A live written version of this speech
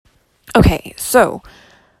Okay, so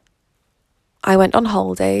I went on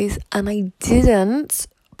holidays and I didn't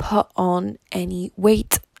put on any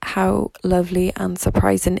weight. How lovely and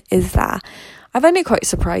surprising is that? I find it quite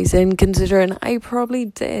surprising considering I probably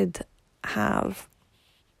did have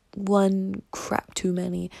one crap too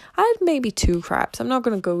many. I had maybe 2 craps. I'm not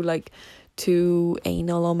going to go like too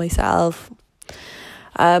anal on myself.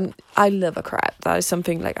 I love a crap. That is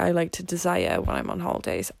something like I like to desire when I'm on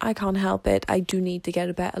holidays. I can't help it. I do need to get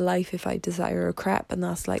a better life if I desire a crap, and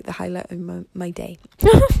that's like the highlight of my day.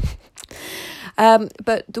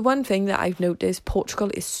 But the one thing that I've noticed,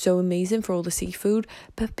 Portugal is so amazing for all the seafood,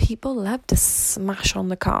 but people love to smash on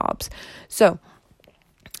the carbs. So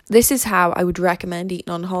this is how I would recommend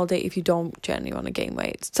eating on holiday if you don't generally want to gain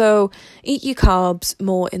weight. So eat your carbs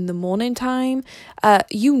more in the morning time.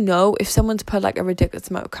 If someone's put like a ridiculous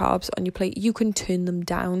amount of carbs on your plate, you can turn them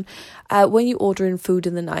down. When you order in food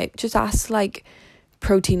in the night, just ask like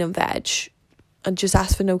protein and veg, and just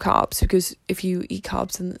ask for no carbs, because if you eat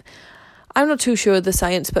carbs, and I'm not too sure of the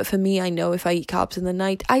science, but for me, I know if I eat carbs in the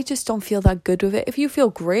night, I just don't feel that good with it. If you feel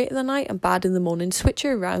great in the night and bad in the morning, switch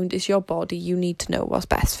it around. It's your body. You need to know what's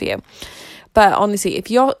best for you. But honestly, if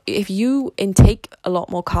you intake a lot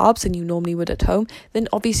more carbs than you normally would at home, then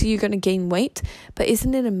obviously you're going to gain weight. But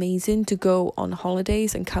isn't it amazing to go on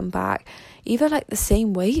holidays and come back either like the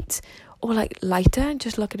same weight or like lighter and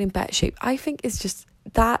just looking in better shape? I think it's just,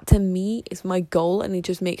 that to me is my goal, and it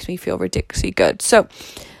just makes me feel ridiculously good. So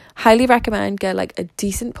highly recommend get like a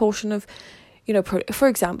decent portion of, for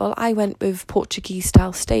example, I went with Portuguese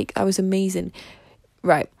style steak. That was amazing.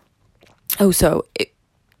 Right. Oh, so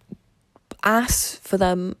ask for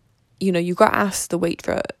them, you got to ask the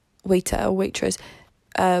waiter or waitress,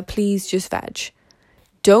 please just veg.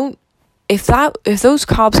 Don't, if those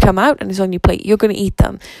carbs come out and it's on your plate, you're going to eat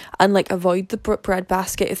them. And like avoid the bread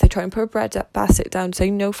basket. If they try and put a bread basket down, say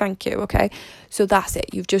no thank you, okay? So that's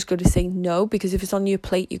it. You've just got to say no, because if it's on your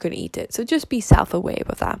plate, you're going to eat it. So just be self-aware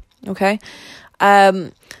with that, okay?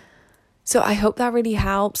 So I hope that really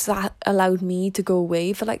helps. That allowed me to go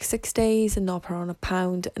away for like 6 days and not put on a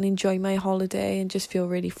pound and enjoy my holiday and just feel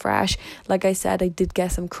really fresh. Like I said, I did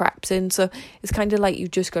get some craps in, so it's kind of like you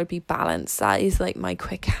just got to be balanced. That is like my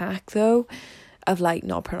quick hack though, of like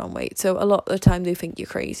not putting on weight. So a lot of the time they think you're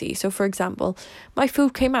crazy. So for example, my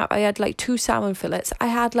food came out. I had like 2 salmon fillets. I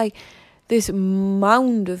had like this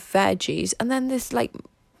mound of veggies, and then this like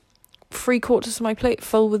 3/4 of my plate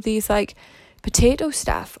full with these like potato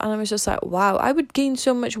stuff, and I was just like, wow, I would gain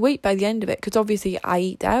so much weight by the end of it, because obviously I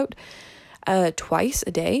eat out twice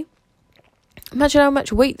a day. Imagine how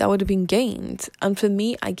much weight that would have been gained. And for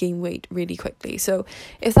me, I gain weight really quickly. So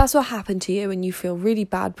if that's what happened to you and you feel really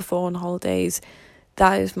bad before on holidays,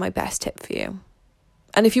 that is my best tip for you.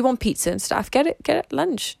 And if you want pizza and stuff, get it at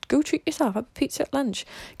lunch. Go treat yourself, have a pizza at lunch,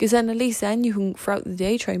 because then at least then you can throughout the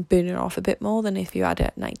day try and burn it off a bit more than if you had it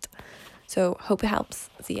at night. So hope it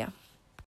helps. See ya.